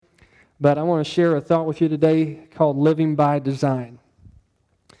but I want to share a thought with you today called living by design.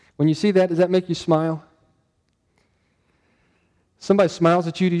 When you see that, does that make you smile? Somebody smiles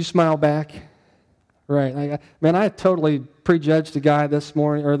at you, do you smile back? Right. I totally prejudged a guy this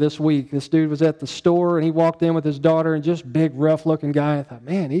week. This dude was at the store, and he walked in with his daughter, and just big, rough-looking guy. I thought,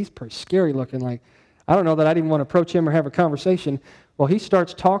 man, he's pretty scary looking. Like, I don't know that I'd even want to approach him or have a conversation. Well, he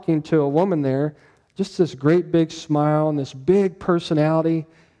starts talking to a woman there, just this great big smile and this big personality.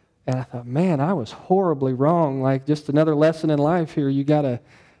 And I thought, man, I was horribly wrong. Like, just another lesson in life here. You got to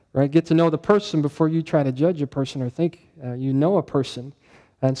get to know the person before you try to judge a person or think you know a person.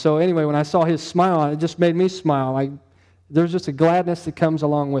 And so anyway, when I saw his smile, it just made me smile. There's just a gladness that comes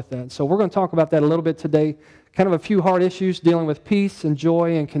along with that. So we're going to talk about that a little bit today. Kind of a few hard issues dealing with peace and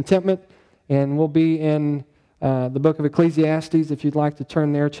joy and contentment. And we'll be in the book of Ecclesiastes, if you'd like to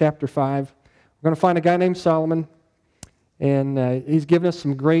turn there, chapter 5. We're going to find a guy named Solomon. And he's given us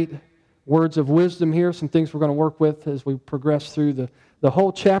some great words of wisdom here, some things we're going to work with as we progress through the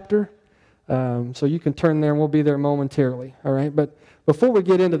whole chapter. So you can turn there, and we'll be there momentarily. All right? But before we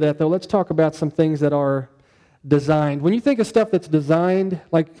get into that, though, let's talk about some things that are designed. When you think of stuff that's designed,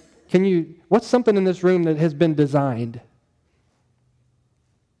 what's something in this room that has been designed?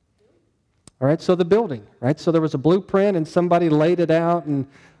 All right, so the building, right? So there was a blueprint, and somebody laid it out and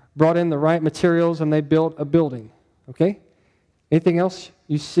brought in the right materials, and they built a building. Okay? Anything else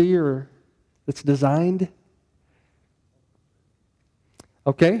you see or that's designed?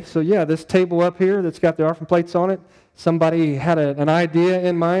 Okay, so yeah, this table up here that's got the offering plates on it, somebody had an idea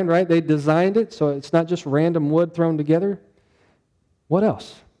in mind, right? They designed it, so it's not just random wood thrown together. What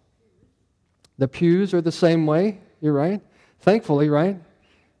else? The pews are the same way, you're right. Thankfully, right?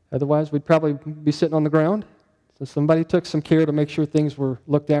 Otherwise, we'd probably be sitting on the ground. So somebody took some care to make sure things were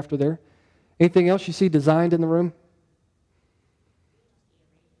looked after there. Anything else you see designed in the room?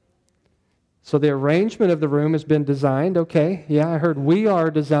 So the arrangement of the room has been designed. Okay, yeah, I heard we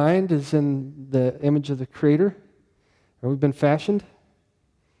are designed as in the image of the Creator. Or we've been fashioned.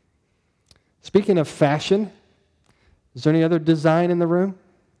 Speaking of fashion, is there any other design in the room?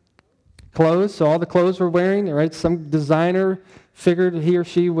 Clothes, so all the clothes we're wearing, right? Some designer figured he or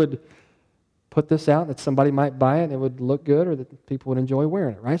she would put this out, that somebody might buy it and it would look good or that people would enjoy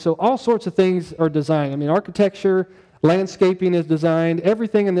wearing it, right? So all sorts of things are designed. I mean, architecture, landscaping is designed.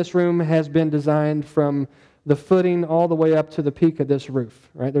 Everything in this room has been designed from the footing all the way up to the peak of this roof,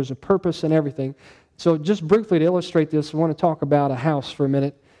 right? There's a purpose in everything. So just briefly to illustrate this, I want to talk about a house for a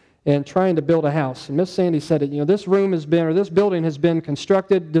minute and trying to build a house. And Miss Sandy said it, this room has been, or this building has been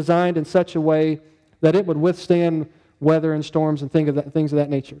constructed, designed in such a way that it would withstand weather and storms and things of that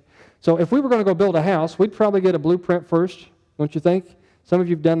nature. So if we were going to go build a house, we'd probably get a blueprint first, don't you think? Some of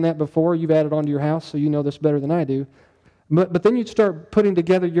you have done that before. You've added onto your house, so you know this better than I do. But then you'd start putting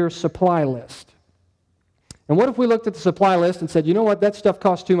together your supply list. And what if we looked at the supply list and said, you know what, that stuff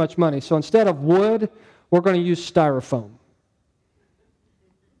costs too much money. So instead of wood, we're going to use styrofoam.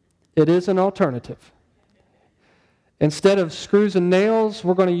 It is an alternative. Instead of screws and nails,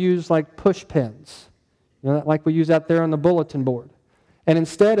 we're going to use like push pins, like we use out there on the bulletin board. And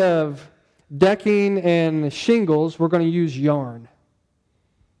instead of decking and shingles, we're going to use yarn.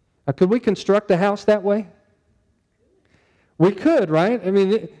 Now, could we construct a house that way? We could, right? I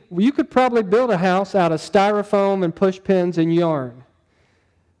mean, you could probably build a house out of styrofoam and push pins and yarn.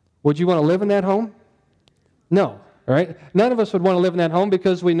 Would you want to live in that home? No, right? None of us would want to live in that home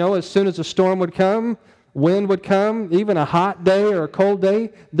because we know as soon as a storm would come, wind would come, even a hot day or a cold day,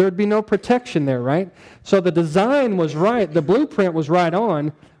 there would be no protection there, right? So the design was right. The blueprint was right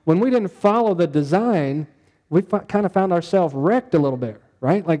on. When we didn't follow the design, we kind of found ourselves wrecked a little bit,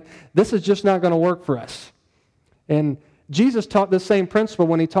 right? Like, this is just not going to work for us. And Jesus taught this same principle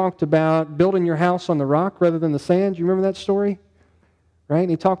when he talked about building your house on the rock rather than the sand. Do you remember that story? Right? And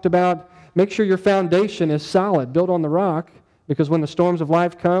he talked about make sure your foundation is solid, built on the rock, because when the storms of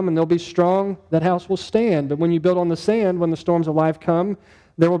life come and they'll be strong, that house will stand. But when you build on the sand, when the storms of life come,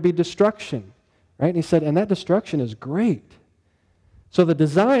 there will be destruction. Right? And he said, and that destruction is great. So the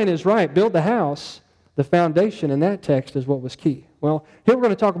design is right. Build the house. The foundation in that text is what was key. Well, here we're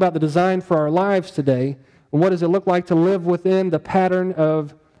going to talk about the design for our lives today. And what does it look like to live within the pattern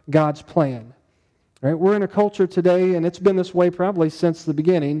of God's plan? Right? We're in a culture today, and it's been this way probably since the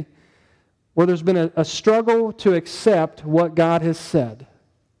beginning, where there's been a struggle to accept what God has said.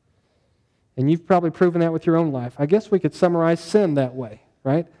 And you've probably proven that with your own life. I guess we could summarize sin that way,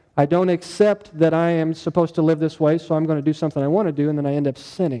 right? I don't accept that I am supposed to live this way, so I'm going to do something I want to do, and then I end up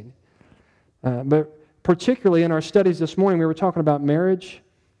sinning. But particularly in our studies this morning, we were talking about marriage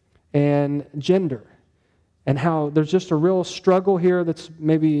and gender. and how there's just a real struggle here that's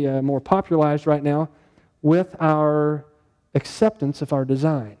maybe more popularized right now with our acceptance of our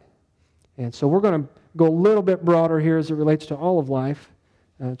design. And so we're going to go a little bit broader here as it relates to all of life,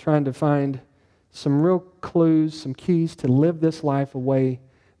 trying to find some real clues, some keys to live this life a way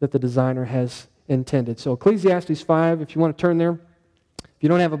that the designer has intended. So Ecclesiastes 5, if you want to turn there. If you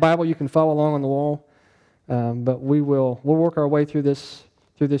don't have a Bible, you can follow along on the wall. But we'll work our way through this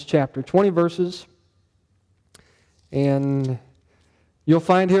chapter. 20 verses. And you'll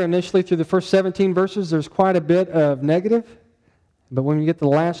find here initially through the first 17 verses, there's quite a bit of negative. But when you get to the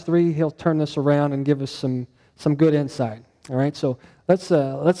last 3, he'll turn this around and give us some good insight. All right, so let's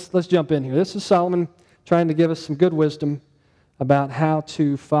jump in here. This is Solomon trying to give us some good wisdom about how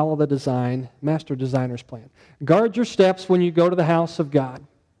to follow the master designer's plan. Guard your steps when you go to the house of God.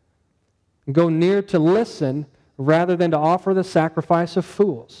 Go near to listen rather than to offer the sacrifice of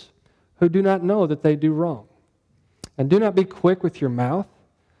fools who do not know that they do wrong. And do not be quick with your mouth.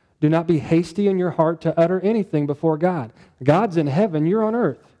 Do not be hasty in your heart to utter anything before God. God's in heaven, you're on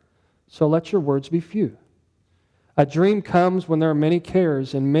earth. So let your words be few. A dream comes when there are many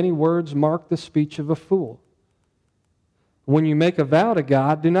cares, and many words mark the speech of a fool. When you make a vow to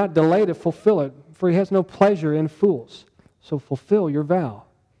God, do not delay to fulfill it, for he has no pleasure in fools. So fulfill your vow.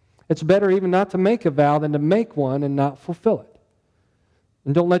 It's better even not to make a vow than to make one and not fulfill it.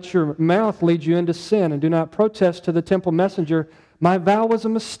 And don't let your mouth lead you into sin, and do not protest to the temple messenger, my vow was a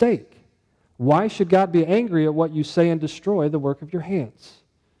mistake. Why should God be angry at what you say and destroy the work of your hands?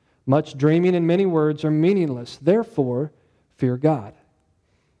 Much dreaming and many words are meaningless. Therefore, fear God.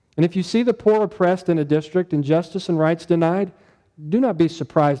 And if you see the poor oppressed in a district and justice and rights denied, do not be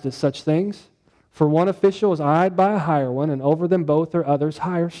surprised at such things. For one official is eyed by a higher one, and over them both are others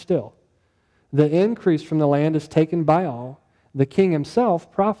higher still. The increase from the land is taken by all. The king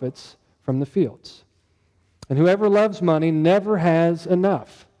himself profits from the fields. And whoever loves money never has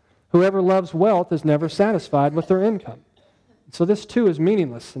enough. Whoever loves wealth is never satisfied with their income. So this too is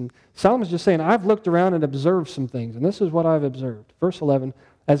meaningless. And Solomon's just saying, I've looked around and observed some things, and this is what I've observed. Verse 11,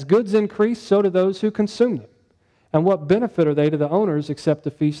 as goods increase, so do those who consume them. And what benefit are they to the owners except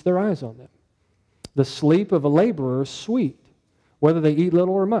to feast their eyes on them? The sleep of a laborer is sweet, whether they eat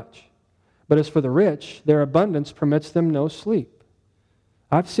little or much. But as for the rich, their abundance permits them no sleep.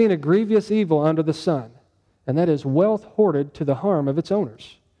 I've seen a grievous evil under the sun, and that is wealth hoarded to the harm of its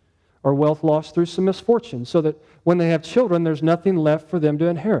owners, or wealth lost through some misfortune, so that when they have children, there's nothing left for them to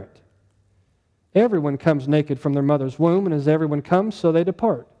inherit. Everyone comes naked from their mother's womb, and as everyone comes, so they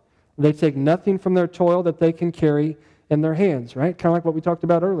depart. They take nothing from their toil that they can carry in their hands, right? Kind of like what we talked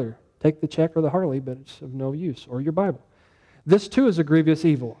about earlier. Take the check or the Harley, but it's of no use, or your Bible. This too is a grievous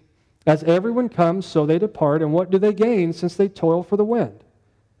evil. As everyone comes, so they depart, and what do they gain since they toil for the wind?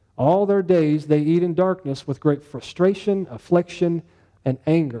 All their days they eat in darkness with great frustration, affliction, and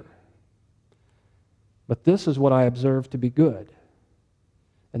anger. But this is what I observe to be good,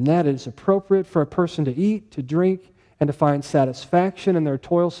 and that it is appropriate for a person to eat, to drink, and to find satisfaction in their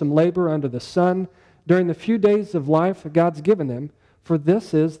toilsome labor under the sun during the few days of life that God's given them, for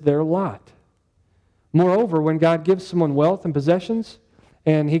this is their lot. Moreover, when God gives someone wealth and possessions,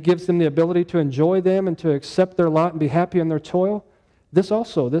 and he gives them the ability to enjoy them and to accept their lot and be happy in their toil, this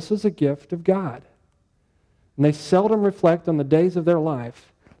is a gift of God. And they seldom reflect on the days of their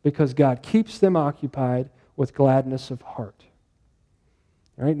life because God keeps them occupied with gladness of heart.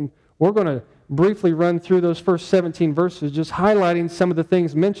 All right, and we're going to briefly run through those first 17 verses, just highlighting some of the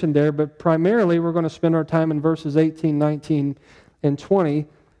things mentioned there, but primarily we're going to spend our time in verses 18, 19, and 20,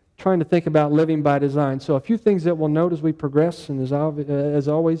 trying to think about living by design. So a few things that we'll note as we progress, and as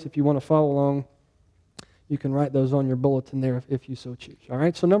always, if you want to follow along, you can write those on your bulletin there if you so choose. All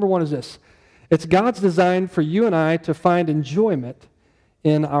right, so number one is this. It's God's design for you and I to find enjoyment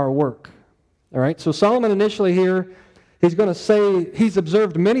in our work. All right, so Solomon initially here, he's going to say he's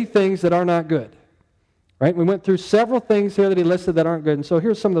observed many things that are not good. Right? We went through several things here that he listed that aren't good, and so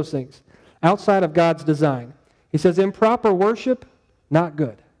here's some of those things. Outside of God's design. He says improper worship, not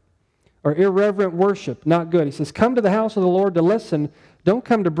good. Or irreverent worship, not good. He says, come to the house of the Lord to listen. Don't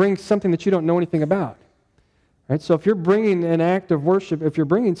come to bring something that you don't know anything about. Right? So if you're bringing an act of worship, if you're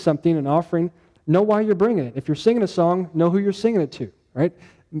bringing something, an offering, know why you're bringing it. If you're singing a song, know who you're singing it to. Right?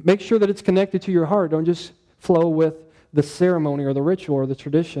 Make sure that it's connected to your heart. Don't just flow with the ceremony or the ritual or the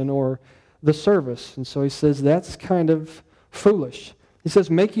tradition or the service. And so he says that's kind of foolish. He says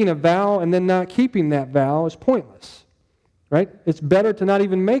making a vow and then not keeping that vow is pointless. Right? It's better to not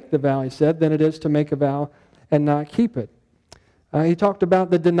even make the vow, he said, than it is to make a vow and not keep it. He talked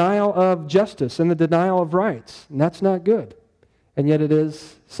about the denial of justice and the denial of rights, and that's not good. And yet it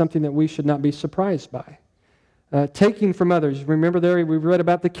is something that we should not be surprised by. taking from others. Remember there we read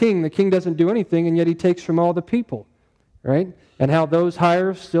about the king. The king doesn't do anything, and yet he takes from all the people, right? And how those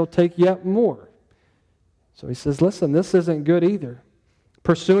higher still take yet more. So he says, listen, this isn't good either.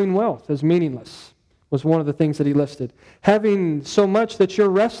 Pursuing wealth is meaningless was one of the things that he listed. Having so much that you're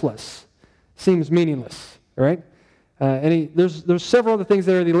restless seems meaningless, right? There's several other things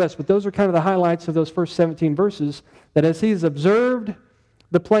there that he lists, but those are kind of the highlights of those first 17 verses, that as he's observed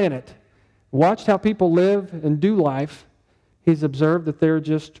the planet, watched how people live and do life, he's observed that they're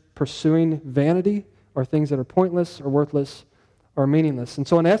just pursuing vanity or things that are pointless or worthless or meaningless. And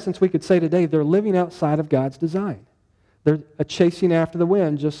so in essence, we could say today they're living outside of God's design. They're chasing after the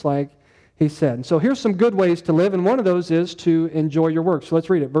wind, just like he said. And so here's some good ways to live, and one of those is to enjoy your work. So let's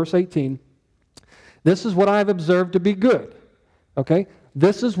read it. Verse 18. This is what I've observed to be good. Okay?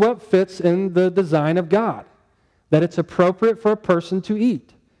 This is what fits in the design of God, that it's appropriate for a person to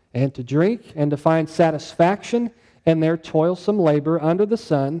eat and to drink and to find satisfaction in their toilsome labor under the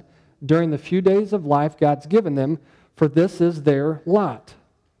sun during the few days of life God's given them, for this is their lot.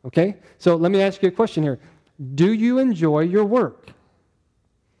 Okay? So let me ask you a question here. Do you enjoy your work?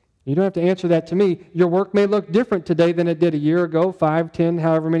 You don't have to answer that to me. Your work may look different today than it did a year ago, 5, 10,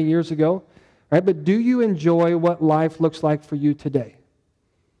 however many years ago. Right? But do you enjoy what life looks like for you today?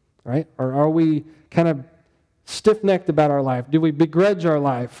 Right? Or are we kind of stiff-necked about our life? Do we begrudge our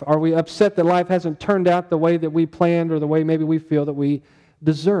life? Are we upset that life hasn't turned out the way that we planned or the way maybe we feel that we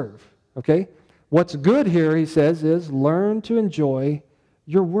deserve? Okay? What's good here, he says, is learn to enjoy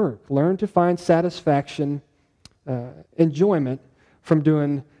your work. Learn to find satisfaction, enjoyment from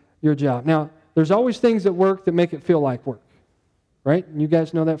doing your job. Now, there's always things at work that make it feel like work. Right? You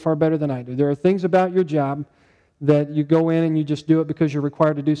guys know that far better than I do. There are things about your job that you go in and you just do it because you're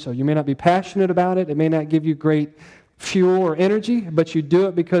required to do so. You may not be passionate about it. It may not give you great fuel or energy, but you do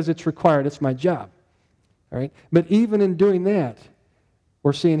it because it's required. It's my job. All right? But even in doing that,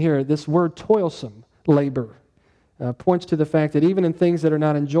 we're seeing here this word toilsome, labor, points to the fact that even in things that are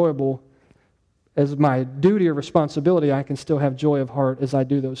not enjoyable, as my duty or responsibility, I can still have joy of heart as I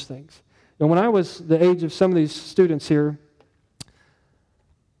do those things. And when I was the age of some of these students here,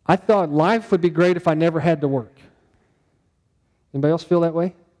 I thought life would be great if I never had to work. Anybody else feel that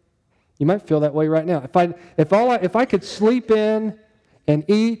way? You might feel that way right now. If I could sleep in and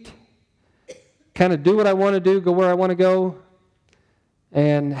eat, kind of do what I want to do, go where I want to go,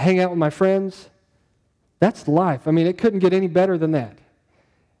 and hang out with my friends, that's life. I mean, it couldn't get any better than that.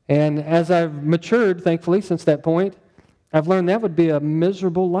 And as I've matured, thankfully, since that point, I've learned that would be a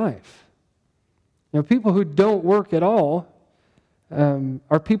miserable life. You know, people who don't work at all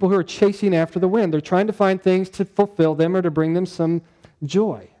are people who are chasing after the wind. They're trying to find things to fulfill them or to bring them some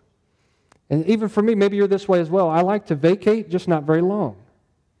joy. And even for me, maybe you're this way as well. I like to vacate, just not very long.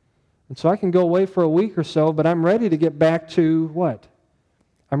 And so I can go away for a week or so, but I'm ready to get back to what?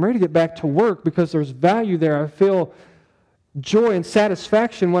 I'm ready to get back to work because there's value there. I feel joy and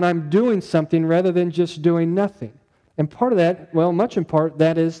satisfaction when I'm doing something rather than just doing nothing. And part of that, well, much in part,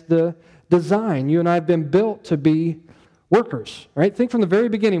 that is the design. You and I have been built to be workers, right? Think from the very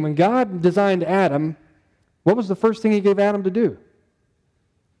beginning. When God designed Adam, what was the first thing he gave Adam to do?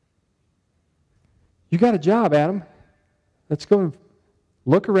 You got a job, Adam. Let's go and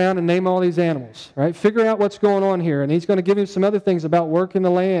look around and name all these animals, right? Figure out what's going on here. And he's going to give him some other things about work in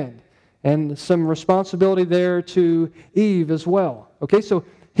the land and some responsibility there to Eve as well. Okay, so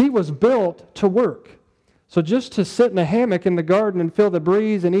he was built to work. So just to sit in a hammock in the garden and feel the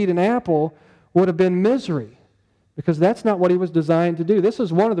breeze and eat an apple would have been misery, because that's not what he was designed to do. This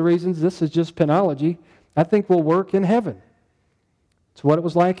is one of the reasons, this is just penology, I think we'll work in heaven. It's what it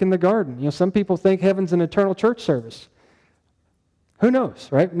was like in the garden. You know, some people think heaven's an eternal church service. Who knows,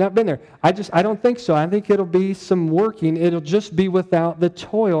 right? Not been there. I don't think so. I think it'll be some working. It'll just be without the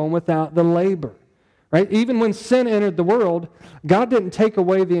toil and without the labor, right? Even when sin entered the world, God didn't take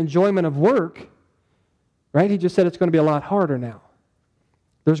away the enjoyment of work, right? He just said it's going to be a lot harder now.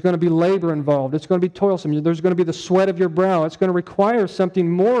 There's going to be labor involved. It's going to be toilsome. There's going to be the sweat of your brow. It's going to require something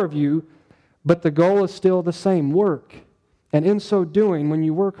more of you, but the goal is still the same, work. And in so doing, when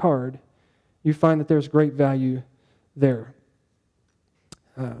you work hard, you find that there's great value there.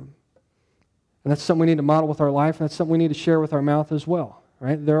 And that's something we need to model with our life, and that's something we need to share with our mouth as well,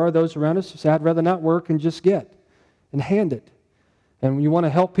 right? There are those around us who say, I'd rather not work and just get and hand it. And you want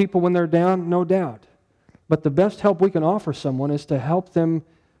to help people when they're down, no doubt. But the best help we can offer someone is to help them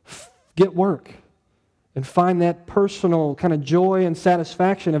get work and find that personal kind of joy and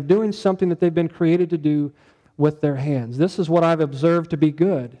satisfaction of doing something that they've been created to do with their hands. This is what I've observed to be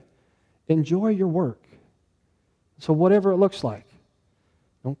good. Enjoy your work. So whatever it looks like.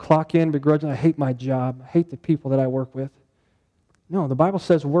 Don't clock in begrudgingly. I hate my job. I hate the people that I work with. No, the Bible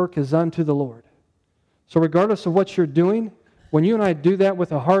says work is unto the Lord. So regardless of what you're doing, when you and I do that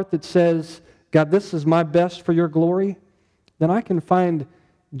with a heart that says, God, this is my best for your glory, then I can find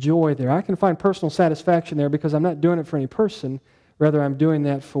joy there. I can find personal satisfaction there because I'm not doing it for any person. Rather, I'm doing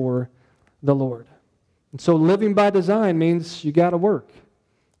that for the Lord. And so living by design means you got to work.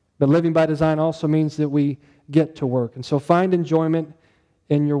 But living by design also means that we get to work. And so find enjoyment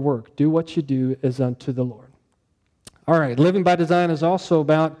in your work. Do what you do as unto the Lord. All right, living by design is also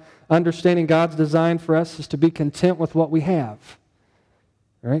about understanding God's design for us is to be content with what we have.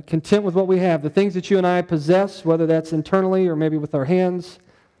 All right, content with what we have. The things that you and I possess, whether that's internally or maybe with our hands,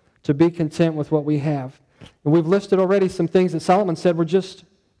 to be content with what we have. And we've listed already some things that Solomon said were just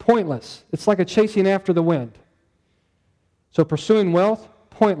pointless. It's like a chasing after the wind. So pursuing wealth,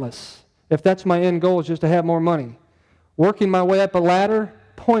 pointless. If that's my end goal is just to have more money. Working my way up a ladder,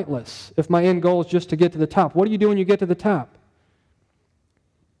 pointless. If my end goal is just to get to the top. What do you do when you get to the top?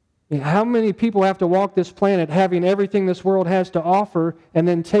 How many people have to walk this planet having everything this world has to offer and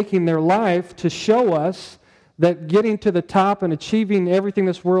then taking their life to show us that getting to the top and achieving everything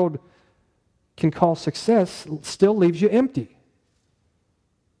this world can call success still leaves you empty?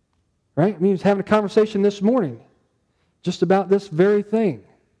 Right? I mean, I was having a conversation this morning just about this very thing.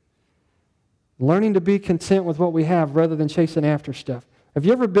 Learning to be content with what we have rather than chasing after stuff. Have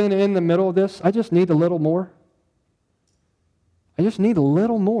you ever been in the middle of this? I just need a little more. I just need a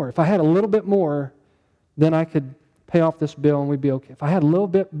little more. If I had a little bit more, then I could pay off this bill and we'd be okay. If I had a little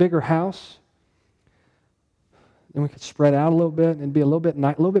bit bigger house, then we could spread out a little bit and be a little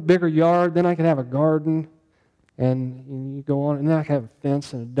bit bigger yard. Then I could have a garden, and you go on, and then I could have a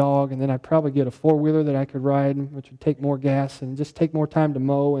fence and a dog, and then I'd probably get a four-wheeler that I could ride, which would take more gas and just take more time to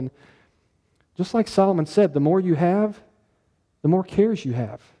mow. And just like Solomon said, the more you have, the more cares you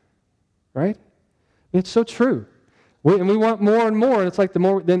have, right? It's so true. And we want more and more, and it's like the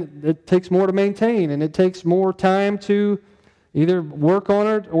more, then it takes more to maintain, and it takes more time to either work on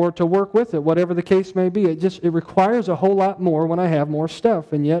it or to work with it, whatever the case may be. It requires a whole lot more when I have more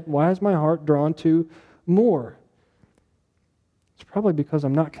stuff, and yet why is my heart drawn to more? It's probably because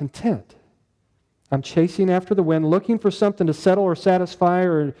I'm not content. I'm chasing after the wind, looking for something to settle or satisfy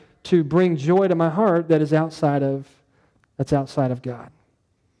or to bring joy to my heart that is outside of God.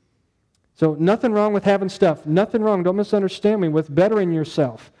 So nothing wrong with having stuff. Nothing wrong, don't misunderstand me, with bettering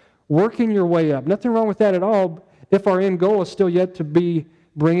yourself, working your way up. Nothing wrong with that at all if our end goal is still yet to be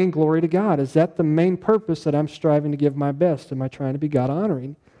bringing glory to God. Is that the main purpose that I'm striving to give my best? Am I trying to be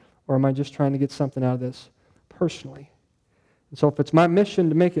God-honoring, or am I just trying to get something out of this personally? And so if it's my mission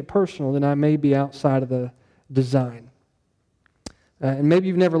to make it personal, then I may be outside of the design. And maybe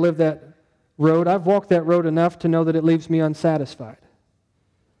you've never lived that road. I've walked that road enough to know that it leaves me unsatisfied.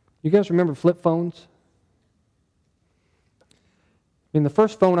 You guys remember flip phones? I mean, the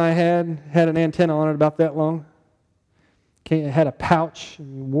first phone I had an antenna on it about that long. It had a pouch,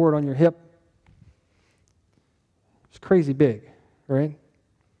 and you wore it on your hip. It was crazy big, right? And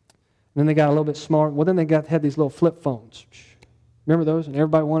then they got a little bit smaller. Well, then they had these little flip phones. Remember those? And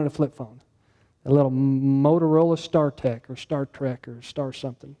everybody wanted a flip phone. A little Motorola StarTech or Star Trek or Star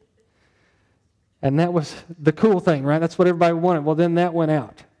something. And that was the cool thing, right? That's what everybody wanted. Well, then that went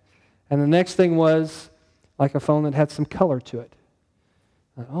out. And the next thing was like a phone that had some color to it.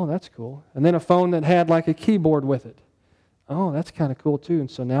 Oh, that's cool. And then a phone that had like a keyboard with it. Oh, that's kind of cool too.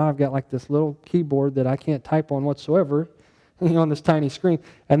 And so now I've got like this little keyboard that I can't type on whatsoever, on this tiny screen.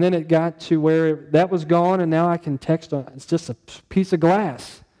 And then it got to where that was gone, and now I can text on it. It's just a piece of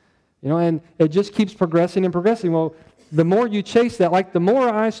glass. And it just keeps progressing and progressing. Well, the more you chase that, like the more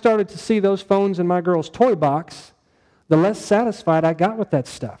I started to see those phones in my girl's toy box, the less satisfied I got with that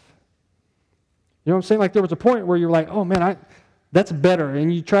stuff. You know what I'm saying? Like there was a point where you're like, oh man, that's better.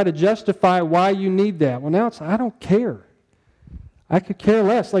 And you try to justify why you need that. Well, now it's, I don't care. I could care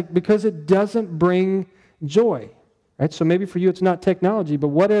less, because it doesn't bring joy. Right? So maybe for you it's not technology, but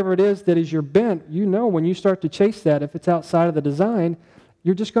whatever it is that is your bent, when you start to chase that, if it's outside of the design,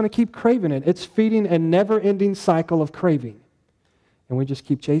 you're just going to keep craving it. It's feeding a never-ending cycle of craving. And we just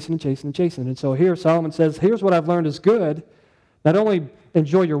keep chasing and chasing and chasing. And so here Solomon says, here's what I've learned is good. Not only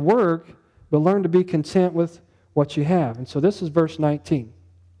enjoy your work, but learn to be content with what you have. And so this is verse 19.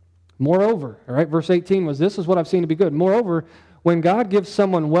 Moreover, all right, verse 18 was, this is what I've seen to be good. Moreover, when God gives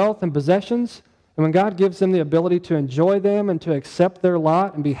someone wealth and possessions, and when God gives them the ability to enjoy them and to accept their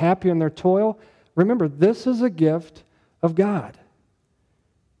lot and be happy in their toil, remember, this is a gift of God.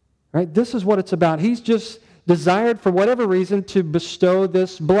 Right? This is what it's about. He's just desired, for whatever reason, to bestow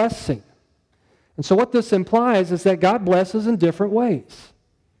this blessing. And so what this implies is that God blesses in different ways.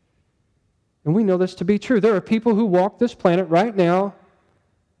 And we know this to be true. There are people who walk this planet right now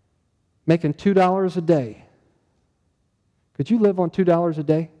making $2 a day. Could you live on $2 a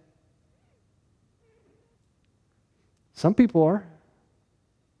day? Some people are.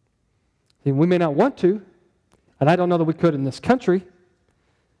 We may not want to, and I don't know that we could in this country,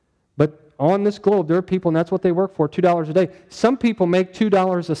 but on this globe, there are people, and that's what they work for, $2 a day. Some people make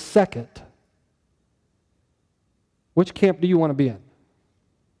 $2 a second. Which camp do you want to be in?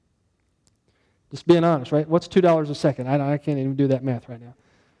 Just being honest, right? What's $2 a second? I can't even do that math right now.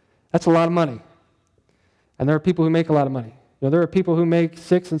 That's a lot of money. And there are people who make a lot of money. There are people who make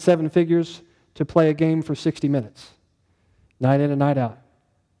 6 and 7 figures to play a game for 60 minutes. Night in and night out.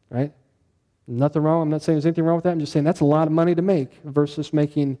 Right? Nothing wrong. I'm not saying there's anything wrong with that. I'm just saying that's a lot of money to make versus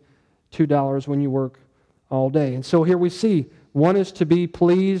making $2 when you work all day. And so here we see one is to be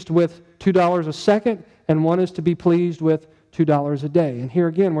pleased with $2 a second, and one is to be pleased with $2 a day. And here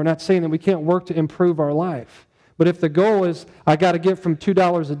again, we're not saying that we can't work to improve our life. But if the goal is, I got to get from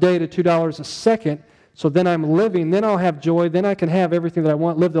 $2 a day to $2 a second, so then I'm living, then I'll have joy, then I can have everything that I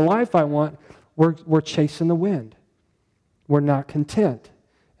want, live the life I want, we're chasing the wind. We're not content.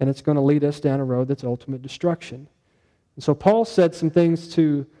 And it's going to lead us down a road that's ultimate destruction. And so Paul said some things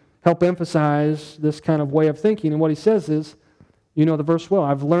to help emphasize this kind of way of thinking. And what he says is, you know the verse well,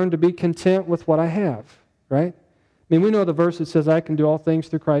 I've learned to be content with what I have, right? I mean, we know the verse that says, I can do all things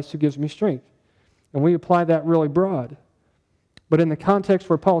through Christ who gives me strength. And we apply that really broad. But in the context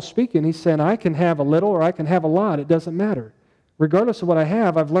where Paul's speaking, he's saying, I can have a little or I can have a lot. It doesn't matter. Regardless of what I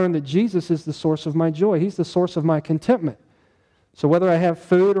have, I've learned that Jesus is the source of my joy. He's the source of my contentment. So whether I have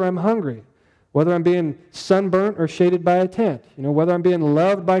food or I'm hungry, whether I'm being sunburnt or shaded by a tent, whether I'm being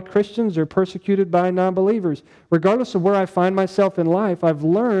loved by Christians or persecuted by non-believers, regardless of where I find myself in life, I've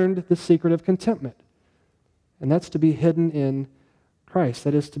learned the secret of contentment. And that's to be hidden in Christ.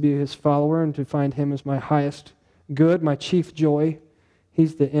 That is to be His follower and to find Him as my highest good, my chief joy.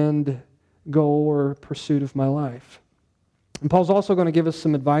 He's the end goal or pursuit of my life. And Paul's also going to give us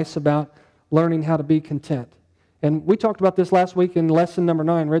some advice about learning how to be content. And we talked about this last week in lesson number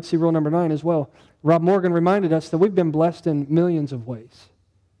 9, Red Sea Rule number 9 as well. Rob Morgan reminded us that we've been blessed in millions of ways.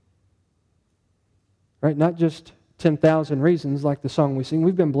 Right? Not just 10,000 reasons like the song we sing.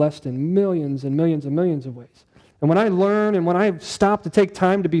 We've been blessed in millions and millions and millions of ways. And when I learn and when I stop to take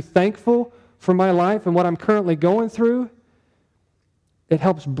time to be thankful for my life and what I'm currently going through, it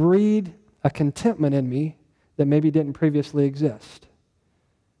helps breed a contentment in me that maybe didn't previously exist.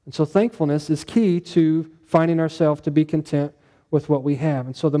 And so thankfulness is key to finding ourselves to be content with what we have.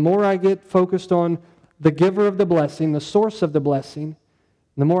 And so the more I get focused on the giver of the blessing, the source of the blessing,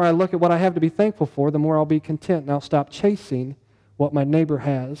 the more I look at what I have to be thankful for, the more I'll be content, and I'll stop chasing what my neighbor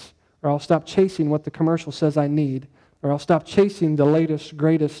has, or I'll stop chasing what the commercial says I need, or I'll stop chasing the latest,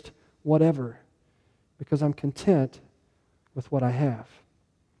 greatest, whatever, because I'm content with what I have.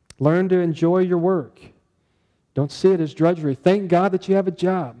 Learn to enjoy your work. Don't see it as drudgery. Thank God that you have a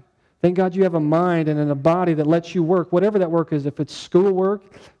job. Thank God you have a mind and a body that lets you work, whatever that work is. If it's school work,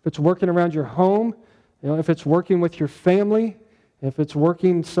 if it's working around your home, if it's working with your family, if it's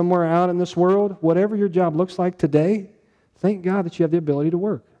working somewhere out in this world, whatever your job looks like today, thank God that you have the ability to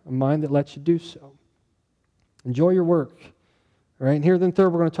work, a mind that lets you do so. Enjoy your work. All right, and here then third,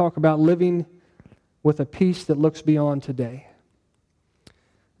 we're going to talk about living with a peace that looks beyond today.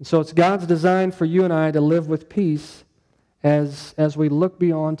 And so it's God's design for you and I to live with peace as we look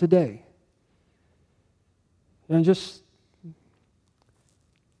beyond today. And just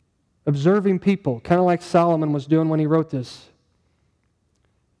observing people, kind of like Solomon was doing when he wrote this.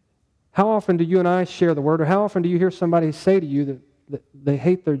 How often do you and I share the word, or how often do you hear somebody say to you that they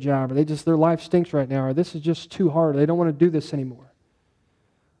hate their job, or their life stinks right now, or this is just too hard, or they don't want to do this anymore?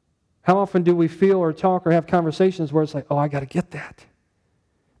 How often do we feel or talk or have conversations where it's like, oh, I got to get that.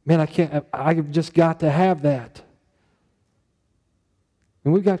 Man, I've just got to have that.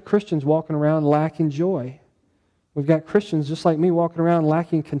 And we've got Christians walking around lacking joy. We've got Christians just like me walking around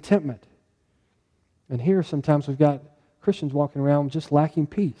lacking contentment. And here sometimes we've got Christians walking around just lacking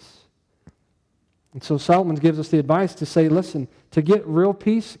peace. And so Solomon gives us the advice to say, listen, to get real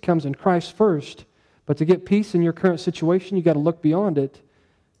peace, it comes in Christ first. But to get peace in your current situation, you've got to look beyond it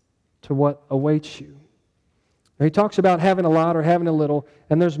to what awaits you. Now, he talks about having a lot or having a little,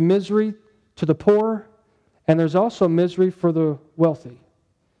 and there's misery to the poor, and there's also misery for the wealthy.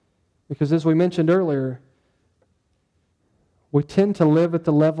 Because as we mentioned earlier, we tend to live at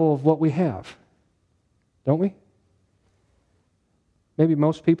the level of what we have. Don't we? Maybe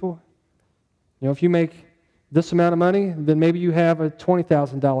most people. If you make this amount of money, then maybe you have a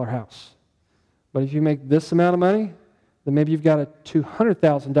 $20,000 house. But if you make this amount of money, then maybe you've got a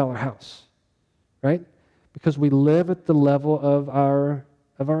 $200,000 house. right? Because we live at the level of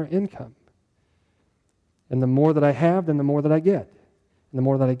our income. And the more that I have, then the more that I get. And the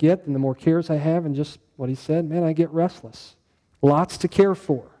more that I get, then the more cares I have. And just what he said, man, I get restless. Lots to care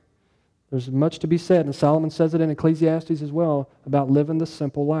for. There's much to be said, and Solomon says it in Ecclesiastes as well, about living the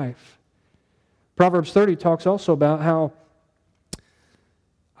simple life. Proverbs 30 talks also about how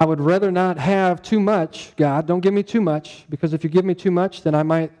I would rather not have too much, God. Don't give me too much, because if you give me too much, then I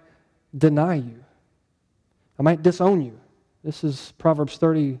might deny you. I might disown you. This is Proverbs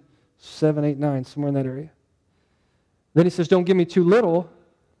 37, 8, 9, somewhere in that area. Then he says, don't give me too little,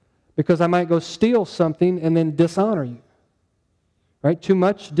 because I might go steal something and then dishonor you. Right? Too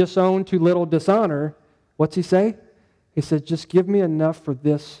much, disown; too little, dishonor. What's he say? He says, just give me enough for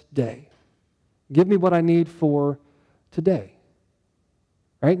this day. Give me what I need for today.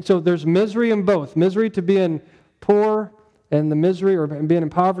 Right? So there's misery in both. Misery to being poor and the misery, or being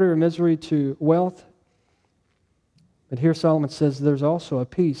in poverty, or misery to wealth. But here Solomon says there's also a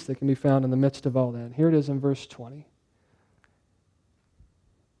peace that can be found in the midst of all that. And here it is in verse 20.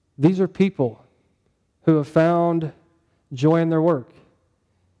 These are people who have found joy in their work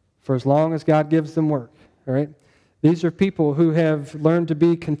for as long as God gives them work. All right? These are people who have learned to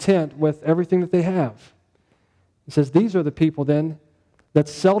be content with everything that they have. He says these are the people then that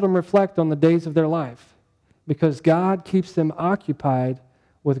seldom reflect on the days of their life, because God keeps them occupied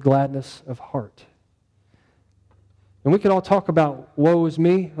with gladness of heart. And we could all talk about woe is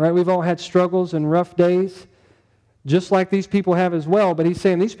me, right? We've all had struggles and rough days, just like these people have as well. But he's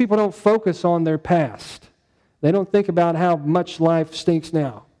saying these people don't focus on their past. They don't think about how much life stinks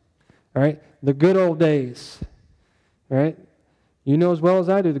now. All right? The good old days. All right? You know as well as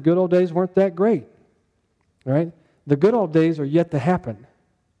I do, the good old days weren't that great. All right? The good old days are yet to happen.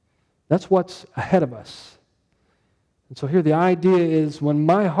 That's what's ahead of us. And so here the idea is, when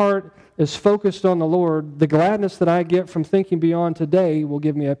my heart is focused on the Lord, the gladness that I get from thinking beyond today will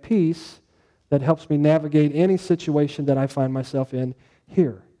give me a peace that helps me navigate any situation that I find myself in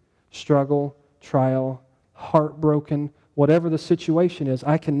here. Struggle, trial, heartbroken, whatever the situation is,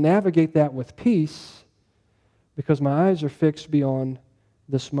 I can navigate that with peace because my eyes are fixed beyond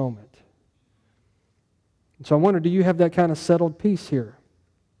this moment. And so I wonder, do you have that kind of settled peace here?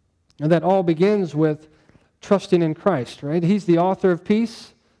 And that all begins with trusting in Christ, right? He's the author of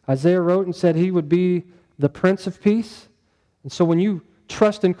peace. Isaiah wrote and said he would be the Prince of Peace. And so when you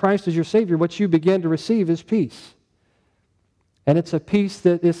trust in Christ as your Savior, what you begin to receive is peace. And it's a peace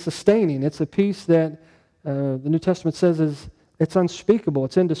that is sustaining. It's a peace that the New Testament says it's unspeakable.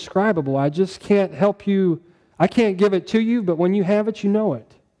 It's indescribable. I just can't help you. I can't give it to you, but when you have it, you know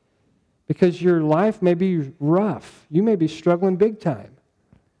it. Because your life may be rough. You may be struggling big time.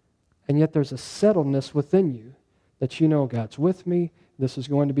 And yet there's a settledness within you that you know God's with me. This is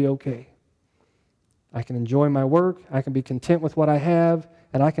going to be okay. I can enjoy my work. I can be content with what I have.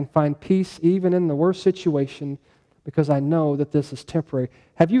 And I can find peace even in the worst situation because I know that this is temporary.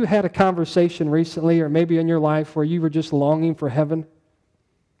 Have you had a conversation recently or maybe in your life where you were just longing for heaven?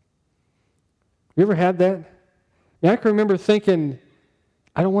 You ever had that? I can remember thinking,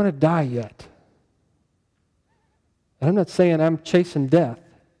 I don't want to die yet. And I'm not saying I'm chasing death.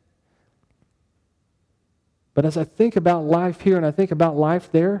 But as I think about life here and I think about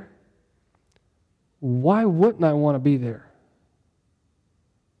life there, why wouldn't I want to be there?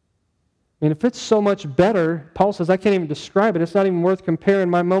 I mean, if it's so much better, Paul says, I can't even describe it. It's not even worth comparing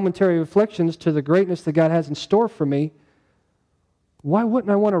my momentary afflictions to the greatness that God has in store for me. Why wouldn't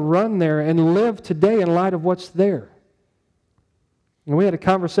I want to run there and live today in light of what's there? And we had a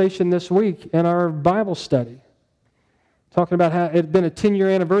conversation this week in our Bible study, talking about how it had been a 10-year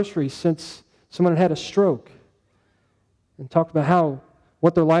anniversary since someone had had a stroke. And talked about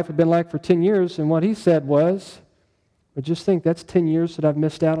what their life had been like for 10 years. And what he said was, I just think that's 10 years that I've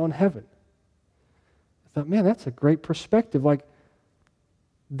missed out on heaven. I thought, man, that's a great perspective. Like,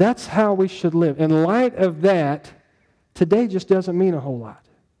 that's how we should live. In light of that, today just doesn't mean a whole lot.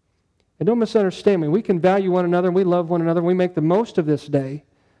 And don't misunderstand me. We can value one another, and we love one another, and we make the most of this day,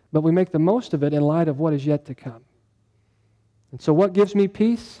 but we make the most of it in light of what is yet to come. And so what gives me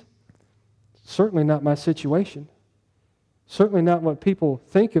peace? Certainly not my situation. Certainly not what people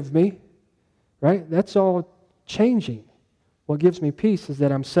think of me, right? That's all changing. What gives me peace is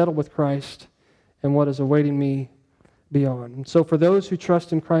that I'm settled with Christ and what is awaiting me beyond. And so for those who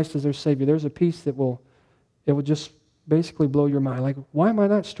trust in Christ as their Savior, there's a peace that will just basically blow your mind. Like, why am I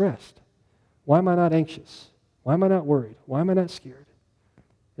not stressed? Why am I not anxious? Why am I not worried? Why am I not scared?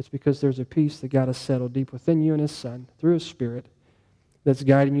 It's because there's a peace that God has settled deep within you and His Son through His Spirit that's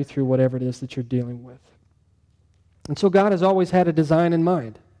guiding you through whatever it is that you're dealing with. And so God has always had a design in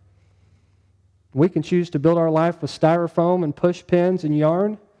mind. We can choose to build our life with styrofoam and push pins and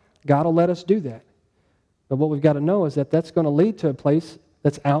yarn. God will let us do that. But what we've got to know is that that's going to lead to a place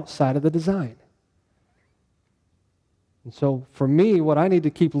that's outside of the design. And so for me, what I need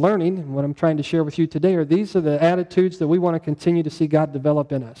to keep learning, and what I'm trying to share with you today, these are the attitudes that we want to continue to see God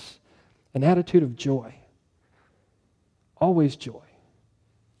develop in us. An attitude of joy. Always joy.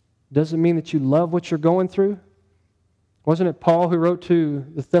 Doesn't mean that you love what you're going through. Wasn't it Paul who wrote to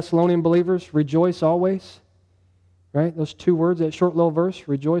the Thessalonian believers, rejoice always? Right? Those two words, that short little verse,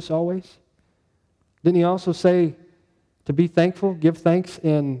 rejoice always. Didn't he also say to be thankful, give thanks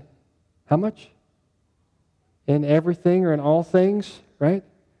in how much? In everything or in all things, right?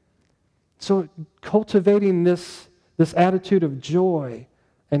 So cultivating this attitude of joy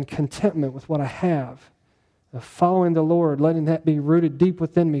and contentment with what I have, of following the Lord, letting that be rooted deep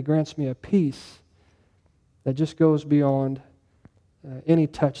within me, grants me a peace that just goes beyond any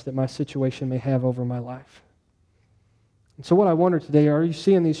touch that my situation may have over my life. And so what I wonder today, are you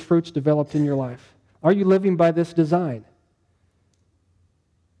seeing these fruits developed in your life? Are you living by this design?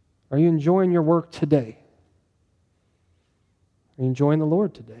 Are you enjoying your work today? Are you enjoying the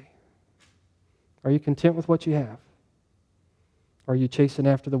Lord today? Are you content with what you have? Are you chasing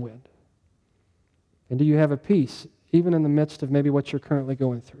after the wind? And do you have a peace, even in the midst of maybe what you're currently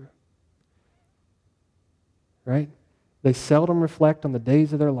going through? Right? They seldom reflect on the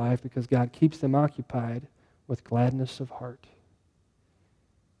days of their life because God keeps them occupied with gladness of heart.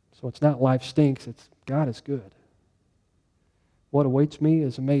 So it's not life stinks, it's God is good. What awaits me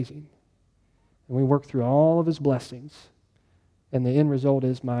is amazing. And we work through all of His blessings. And the end result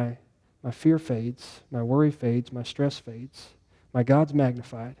is my fear fades, my worry fades, my stress fades, my God's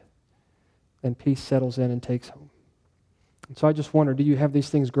magnified, and peace settles in and takes home. And so I just wonder, do you have these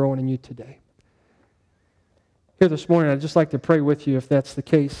things growing in you today? Here this morning, I'd just like to pray with you if that's the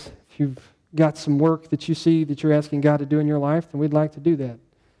case. If you've got some work that you see that you're asking God to do in your life, then we'd like to do that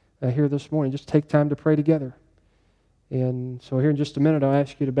here this morning. Just take time to pray together. And so here in just a minute, I'll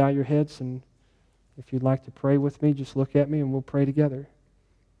ask you to bow your heads, and if you'd like to pray with me, just look at me and we'll pray together.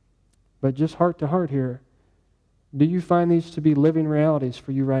 But just heart to heart here, do you find these to be living realities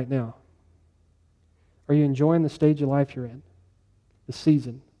for you right now? Are you enjoying the stage of life you're in? The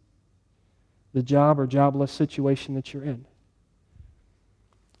season? The job or jobless situation that you're in?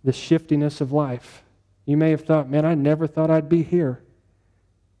 The shiftiness of life? You may have thought, man, I never thought I'd be here.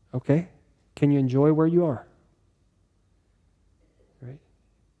 Okay. Can you enjoy where you are? Right?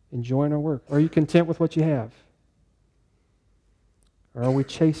 Enjoying our work. Are you content with what you have? Or are we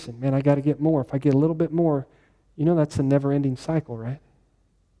chasing? Man, I got to get more. If I get a little bit more, you know that's a never-ending cycle, right?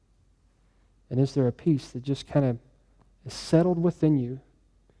 And is there a peace that just kind of is settled within you?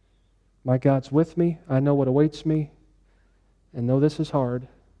 My God's with me. I know what awaits me. And though this is hard,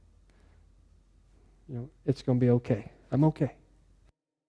 it's going to be okay. I'm okay.